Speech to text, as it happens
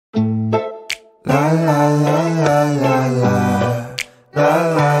La la la la la la. La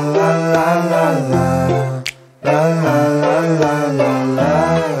la la la la la. La la la la la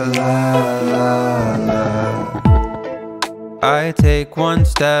la la la. I take one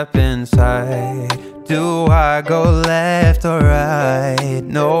step inside. Do I go left or right?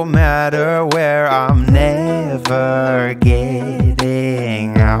 No matter where, I'm never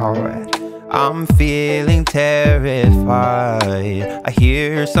getting out. I'm feeling terrified. I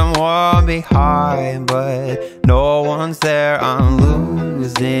hear someone behind, but no one's there. I'm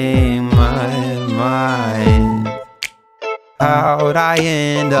losing my mind. How'd I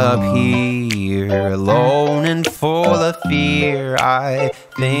end up here, alone and full of fear? I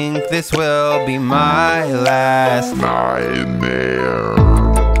think this will be my last nightmare.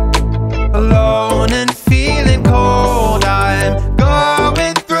 Alone and feeling cold, I'm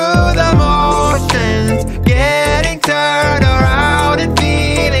going through the motions, getting turned around and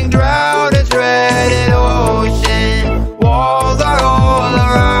feeling drowned in dreaded ocean. Walls are all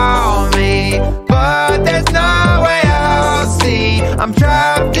around me, but there's no way I'll see. I'm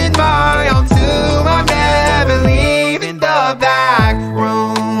trapped in my own tomb, I'm never leaving the back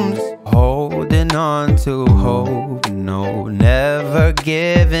rooms. Holding on to hope, no, never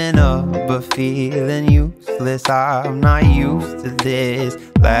giving up, but feeling useless. I'm not used to this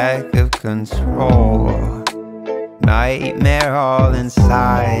lack of control. Nightmare all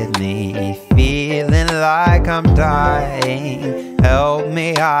inside me, feeling like I'm dying. Help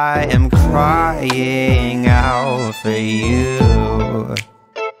me, I am crying out for you.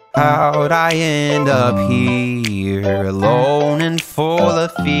 How'd I end up here, alone and full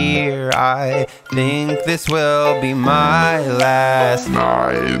of fear? I think this will be my last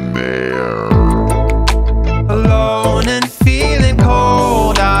nightmare. Alone and feeling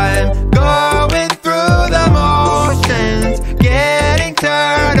cold, I'm going through the motions, getting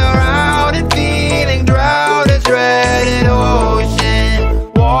turned around and feeling drowned in dreaded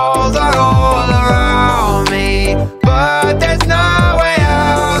ocean. Walls are all around me, but there's no way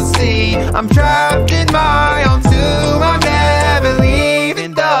I'll see. I'm trapped in my own tomb, I'm never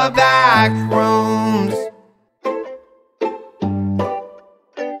leaving the back room.